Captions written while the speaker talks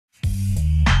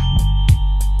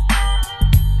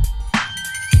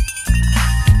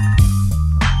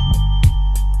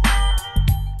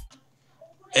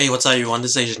What's up everyone,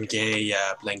 this is AznKei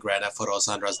playing Grand Theft Auto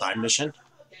San Andreas 9 mission.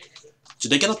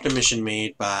 Today got up the mission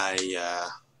made by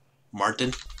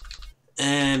Martin.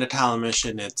 And the title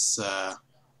mission, it's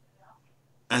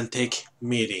Antique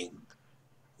Meeting,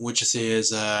 which is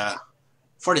his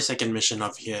 42nd mission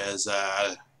of his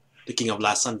the King of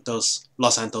Los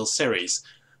Santos series.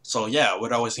 So yeah,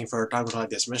 without wasting further time to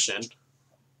this mission.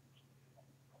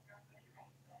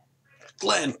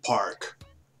 Glen Park.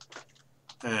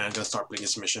 And I'm gonna start playing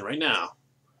this mission right now.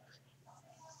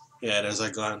 Yeah, there's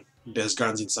a gun. There's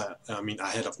guns inside.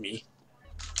 Ahead of me.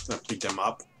 I'm gonna pick them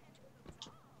up.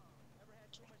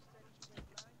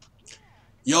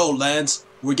 Yo, Lance,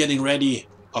 we're getting ready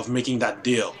of making that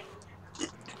deal.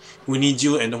 We need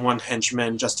you and one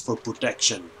henchman just for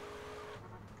protection.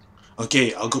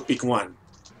 Okay, I'll go pick one.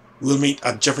 We'll meet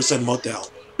at Jefferson Motel.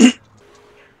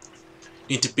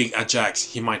 Need to pick Ajax.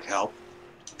 He might help.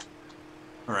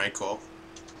 Alright, cool.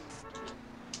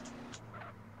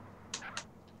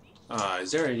 Is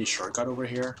there any shortcut over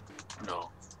here? No.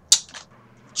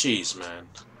 Jeez, man.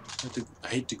 I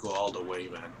hate to go all the way,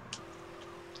 man.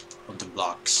 Of the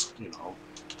blocks, you know.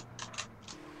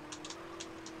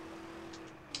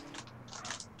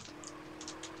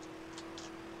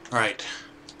 Alright.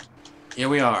 Here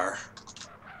we are.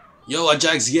 Yo,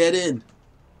 Ajax, get in!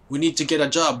 We need to get a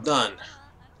job done.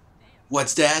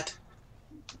 What's that?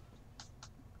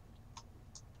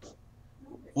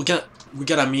 We got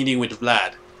a meeting with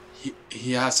Vlad.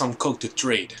 He has some coke to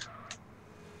trade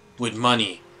with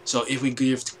money. So if we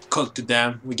give coke to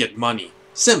them, we get money.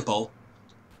 Simple.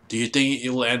 Do you think it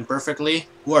will end perfectly?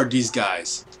 Who are these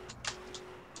guys?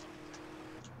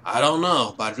 I don't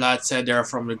know, but Vlad said they're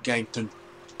from the gang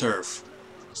turf.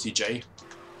 CJ.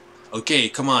 Okay,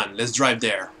 come on, let's drive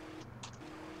there.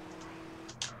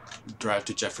 Drive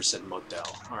to Jefferson Motel.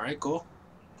 Alright, cool.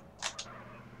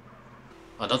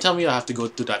 Don't tell me I have to go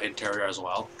to that interior as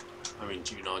well. I mean,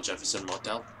 you know, Jefferson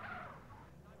Motel.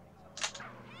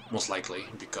 Most likely,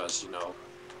 because, you know,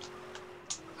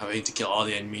 having to kill all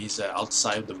the enemies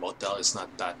outside of the motel is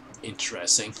not that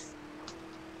interesting.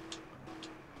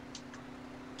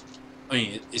 I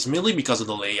mean, it's mainly because of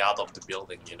the layout of the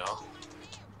building, you know.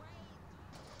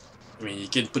 I mean, you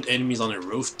can put enemies on the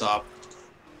rooftop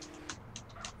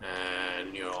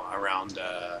and, you know, around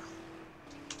the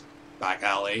back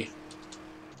alley,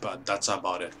 but that's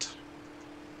about it.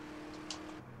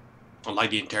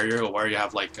 Unlike the interior, where you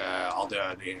have like all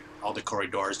the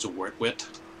corridors to work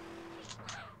with.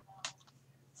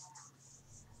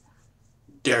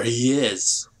 There he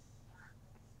is.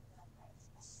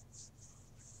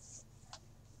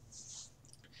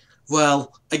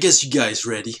 Well, I guess you guys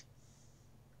ready.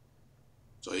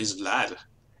 So he's Vlad.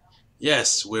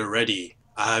 Yes, we're ready.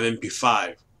 I have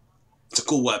MP5. It's a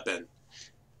cool weapon.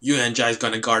 You and Jai's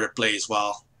gonna guard the place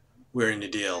while we're in the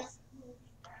deal.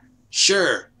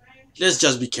 Sure. Let's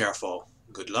just be careful.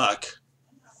 Good luck.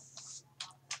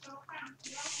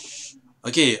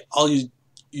 Okay, all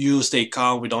you stay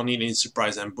calm. We don't need any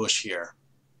surprise ambush here.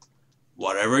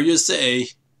 Whatever you say,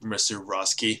 Mr.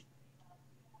 Roski.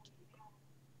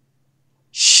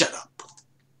 Shut up.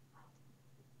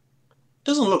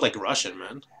 Doesn't look like Russian,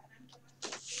 man.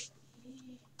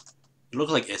 You look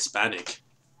like Hispanic.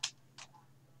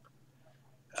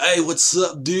 Hey, what's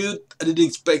up, dude? I didn't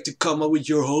expect to come up with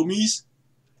your homies.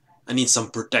 I need some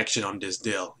protection on this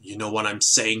deal. You know what I'm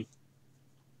saying?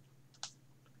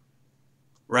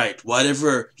 Right,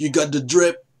 whatever. You got the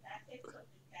drip?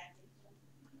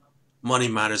 Money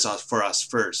matters for us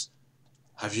first.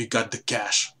 Have you got the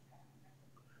cash?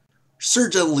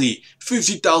 Certainly.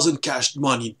 50,000 cash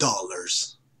money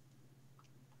dollars.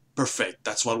 Perfect.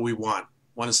 That's what we want.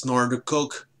 Want to snort the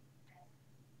coke?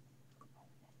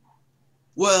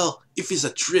 Well, if it's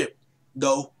a trip,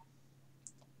 though.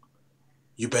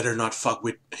 You better not fuck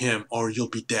with him or you'll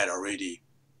be dead already.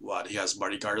 What, he has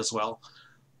bodyguard as well?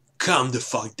 Calm the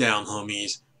fuck down,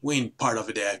 homies. We ain't part of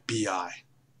the FBI.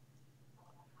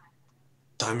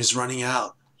 Time is running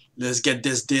out. Let's get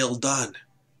this deal done.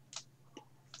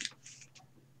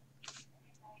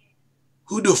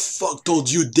 Who the fuck told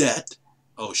you that?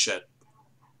 Oh shit.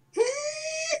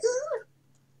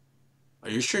 Are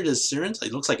you sure there's sirens?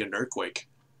 It looks like an earthquake.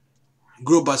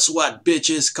 Group of SWAT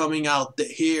bitches coming out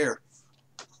here.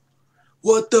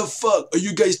 What the fuck? Are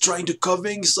you guys trying to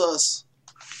convince us?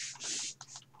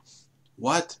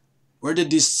 What? Where did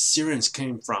these sirens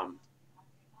came from?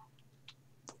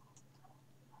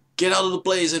 Get out of the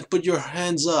place and put your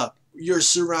hands up. You're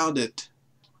surrounded.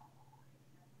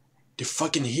 They're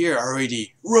fucking here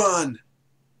already. Run!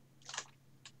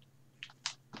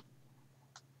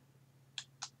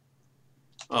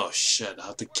 Oh shit, I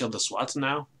have to kill the SWATs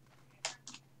now?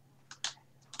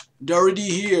 They're already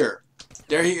here.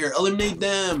 They're here. Eliminate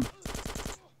them.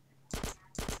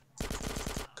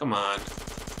 Come on.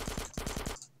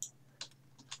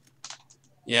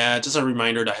 Yeah, just a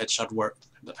reminder that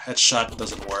the headshot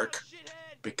doesn't work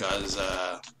because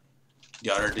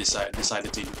the other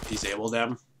decided to disable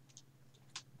them.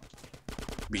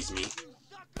 Beats me.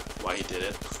 Why he did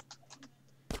it?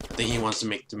 I think he wants to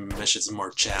make the missions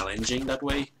more challenging that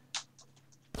way.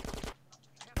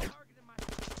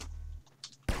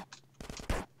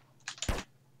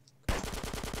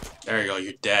 There you go,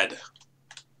 you're dead.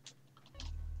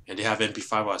 And they have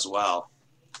MP5 as well.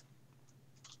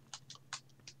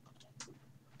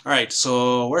 Alright,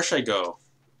 so where should I go?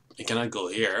 I cannot go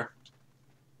here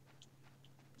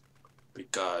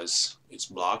because it's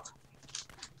blocked.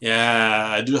 Yeah,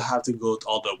 I do have to go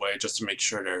all the way just to make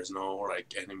sure there's no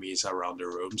like enemies around the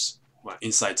rooms. Well,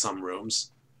 inside some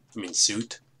rooms. I mean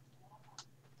suit.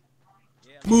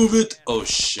 Move it! Oh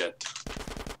shit.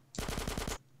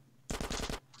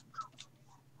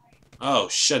 Oh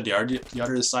shit, the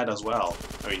other side as well.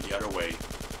 I mean the other way.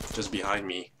 Just behind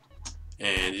me.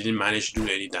 And it didn't manage to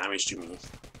do any damage to me.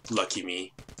 Lucky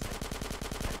me.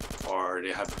 Or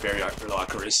they have very low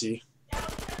accuracy.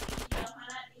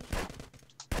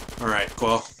 Alright,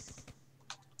 cool.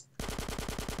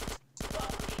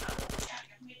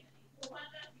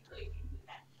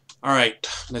 Alright,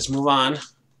 let's move on.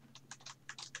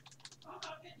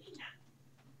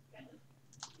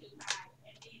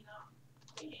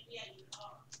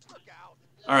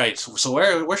 Alright, so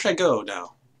where should I go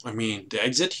now? I mean, the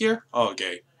exit here? Oh,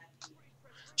 okay.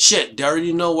 Shit, they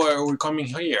already know where we're coming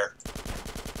here.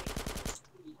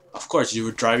 Of course, you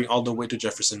were driving all the way to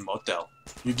Jefferson Motel.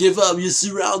 You give up, you're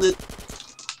surrounded.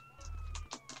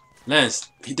 Lance,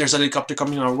 there's a helicopter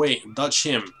coming our way. Dodge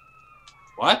him.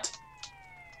 What?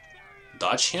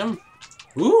 Dodge him?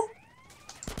 Who?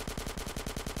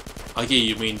 Okay,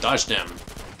 you mean dodge them.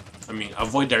 I mean,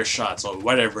 avoid their shots or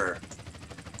whatever.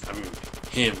 I mean,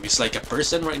 him. He's like a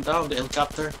person right now, the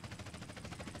helicopter.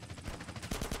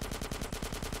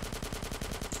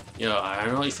 Yo, I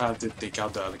don't know if I have to take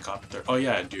out the helicopter. Oh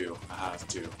yeah, I do. I have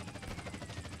to.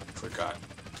 Forgot.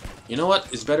 You know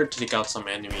what? It's better to take out some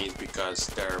enemies because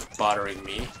they're bothering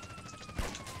me.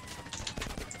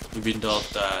 Even though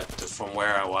that from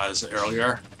where I was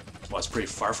earlier was pretty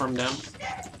far from them.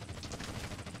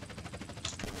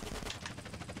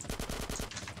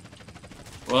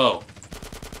 Whoa.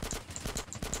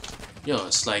 Yo,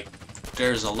 it's like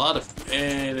there's a lot of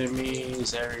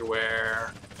enemies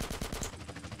everywhere.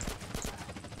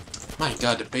 My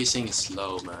god, the pacing is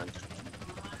slow, man.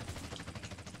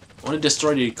 I want to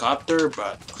destroy the helicopter,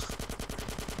 but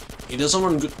he doesn't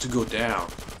want to go down.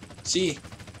 See?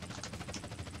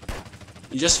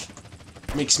 It just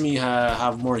makes me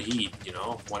have more heat, you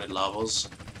know? Wanted levels.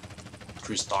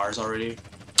 3 stars already.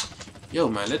 Yo,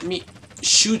 man, let me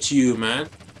shoot you, man.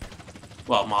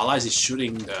 Well, my allies is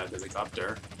shooting the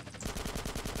helicopter.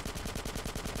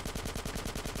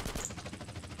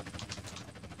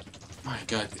 My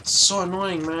god, it's so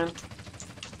annoying, man.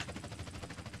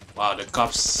 Wow, the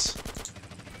cops,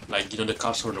 like, you know, the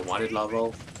cops for the wanted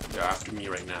level, they're after me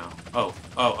right now. Oh,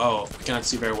 I cannot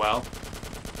see very well.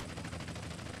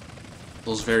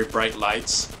 Those very bright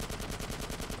lights.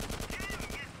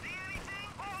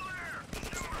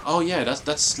 Oh yeah,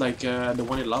 that's like the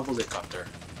wanted level helicopter.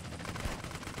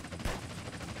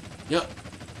 Yep,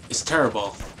 it's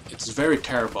terrible. It's very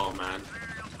terrible, man.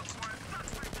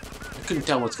 I couldn't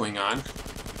tell what's going on.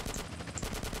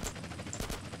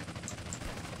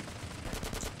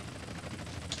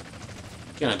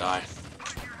 Gonna die.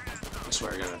 I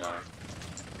swear I'm gonna die.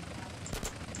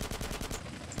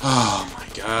 Oh my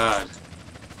god.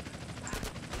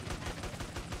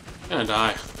 Gonna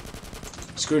die.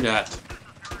 Screw that.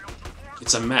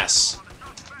 It's a mess.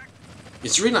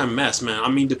 It's really a mess, man. I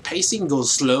mean, the pacing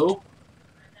goes slow.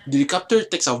 The helicopter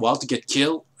takes a while to get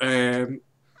killed. It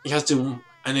has to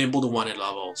enable the wanted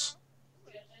levels.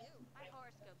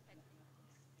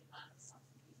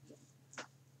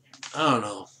 I don't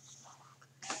know.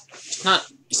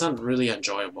 It's not really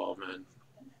enjoyable, man.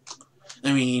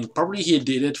 I mean, probably he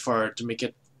did it to make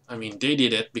it. I mean, they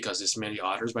did it because there's many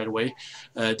others, by the way.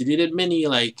 They did it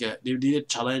they did it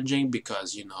challenging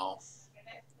because, you know,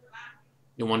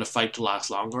 they want the fight to last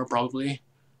longer, probably.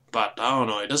 But I don't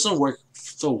know, it doesn't work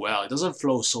so well. It doesn't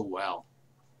flow so well.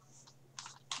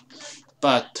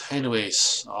 But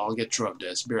anyways, I'll get through of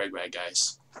this. Be right back,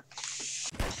 guys.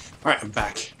 Alright, I'm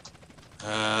back.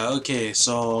 Okay,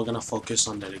 so I'm gonna focus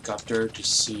on the helicopter to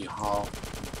see how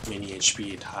many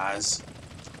HP it has.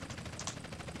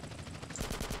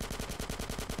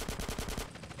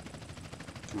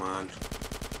 Come on.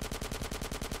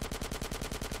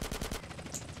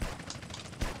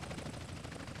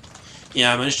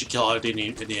 Yeah, I managed to kill all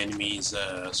the enemies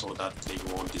so that they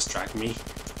won't distract me.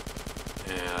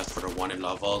 And as for the wanted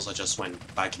levels, I just went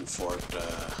back and forth,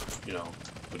 you know,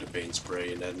 with the paint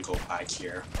spray and then go back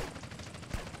here.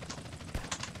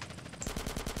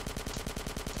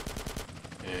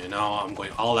 And now I'm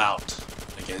going all out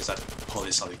against that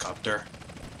police helicopter.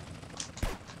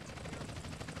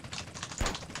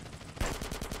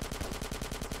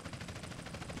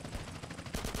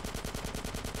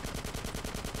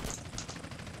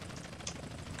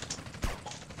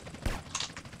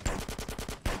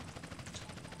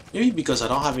 Maybe because I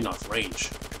don't have enough range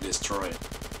to destroy it.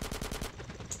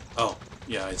 Oh,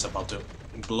 yeah, it's about to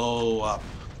blow up.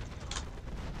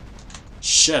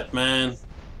 Shit, man.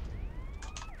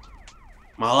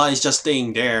 My life is just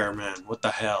staying there, man. What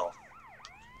the hell?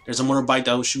 There's a motorbike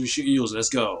that we should use. Let's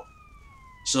go.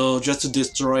 So just to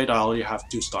destroy it, I only have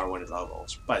 2-star wanted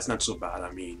levels. But it's not so bad.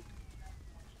 I mean,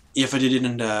 if I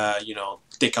didn't, you know,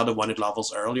 take out the wanted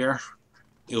levels earlier,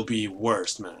 it'll be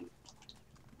worse, man.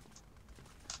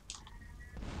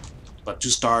 But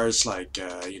 2 stars, like,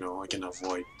 you know, I can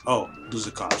avoid. Oh, lose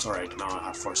the cops. Alright, now I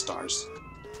have 4 stars.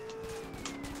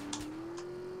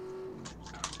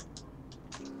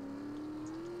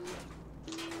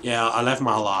 Yeah, I left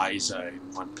my allies in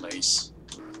one place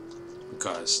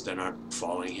because they're not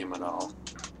following him at all.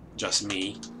 Just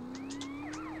me.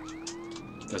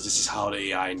 Because this is how the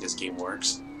AI in this game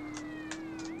works.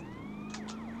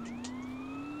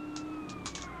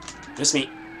 Miss me.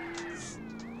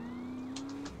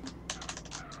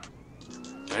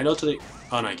 Can I go to the...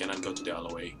 Oh no, I cannot go to the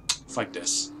other way. Fight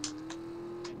this.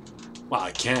 Well,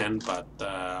 I can, but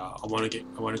I want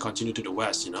to continue to the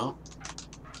west, you know?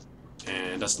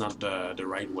 And that's not the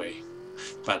right way.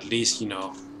 But at least, you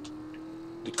know,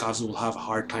 the cops will have a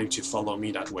hard time to follow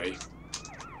me that way.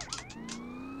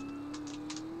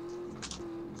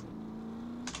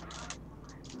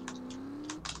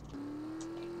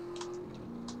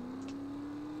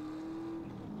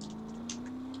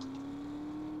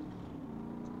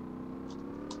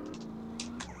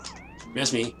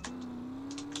 Miss me.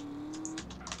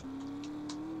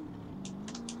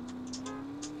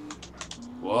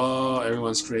 Whoa,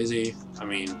 everyone's crazy. I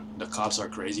mean, the cops are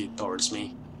crazy towards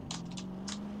me.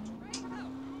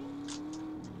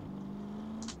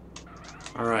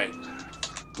 Alright.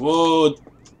 Whoa.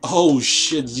 Oh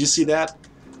shit, did you see that?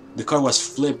 The car was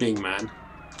flipping, man.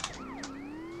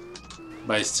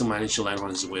 But it still managed to land on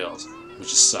his wheels, which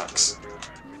just sucks.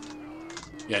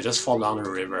 Yeah, just fall down the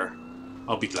river.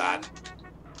 I'll be glad.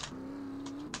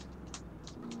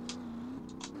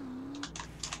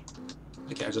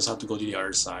 Okay, I just have to go to the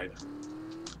other side.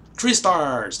 3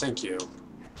 stars! Thank you.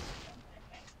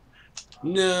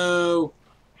 No!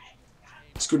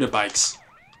 Screw the bikes.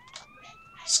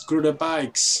 Screw the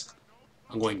bikes.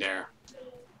 I'm going there.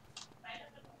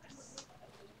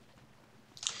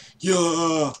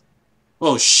 Yeah!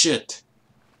 Oh shit!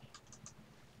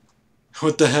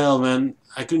 What the hell, man?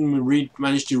 I couldn't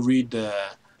manage to read the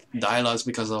dialogues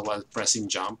because I was pressing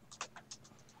jump.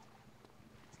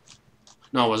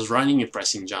 No, I was running and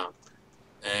pressing jump.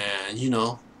 And you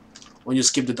know, when you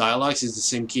skip the dialogues, it's the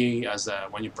same key as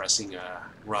when you're pressing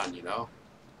run, you know?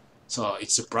 So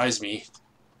it surprised me.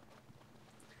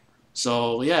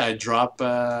 So yeah, I drop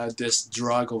this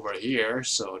drug over here,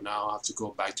 so now I have to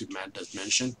go back to that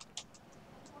mansion.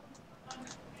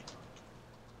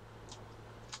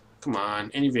 Come on,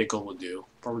 any vehicle will do.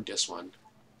 Probably this one.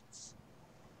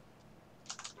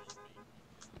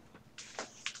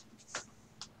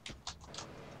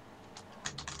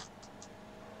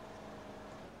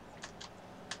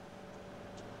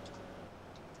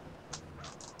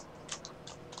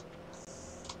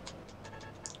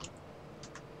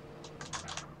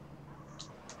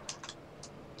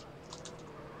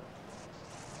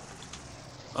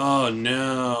 Oh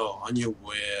no, on your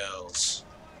wheels.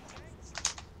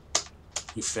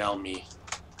 You failed me.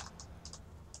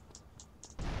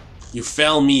 You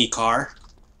failed me, car.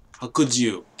 How could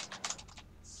you?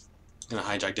 I'm gonna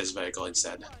hijack this vehicle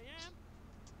instead.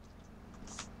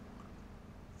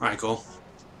 Alright, cool.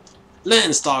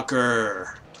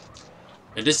 Landstalker!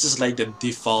 And this is like the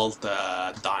default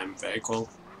dime vehicle.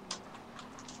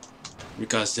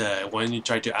 Because when you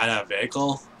try to add a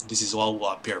vehicle, this is what will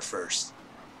appear first.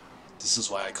 This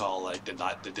is why I call like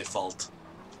the default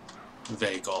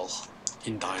vehicle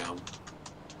in DYOM.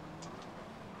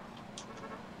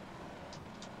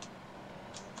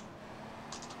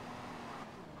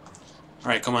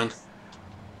 Alright, come on.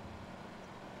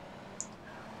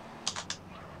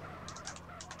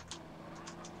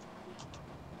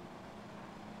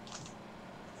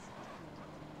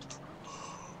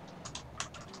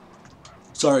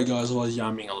 Sorry guys, I was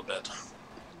yamming a little bit.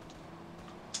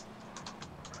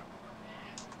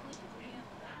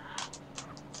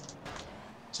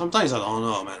 Sometimes I don't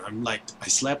know, man. I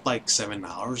slept like 7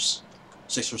 hours,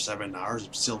 6 or 7 hours.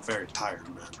 I'm still very tired,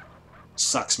 man.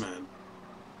 Sucks, man.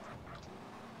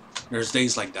 There's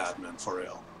days like that, man, for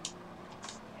real.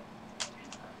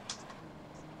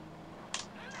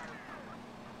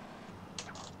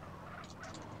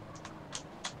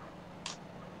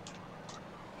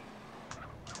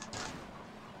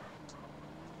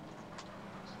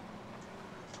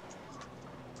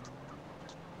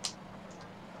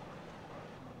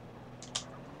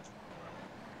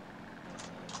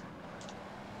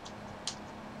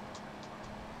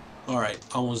 Alright,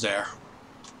 almost there.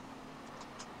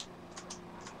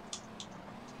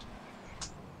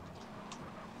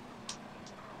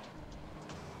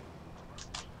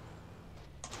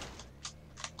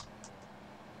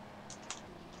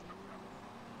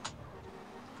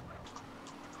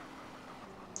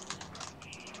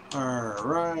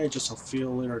 Alright, just a few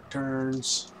little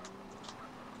turns.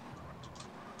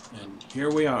 And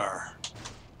here we are.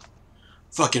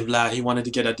 Fucking Vlad, he wanted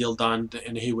to get a deal done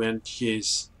and he went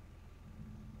his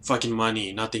fucking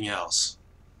money, nothing else.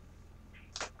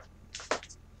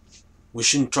 We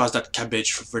shouldn't trust that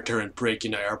cabbage veteran prick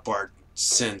in the airport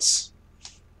since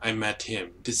I met him.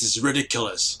 This is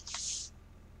ridiculous.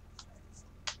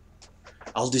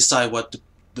 I'll decide what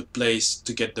the place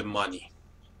to get the money.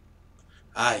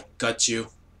 I got you.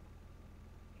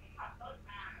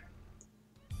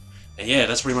 And yeah,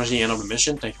 that's pretty much the end of the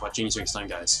mission. Thank you for watching. See you next time,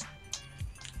 guys.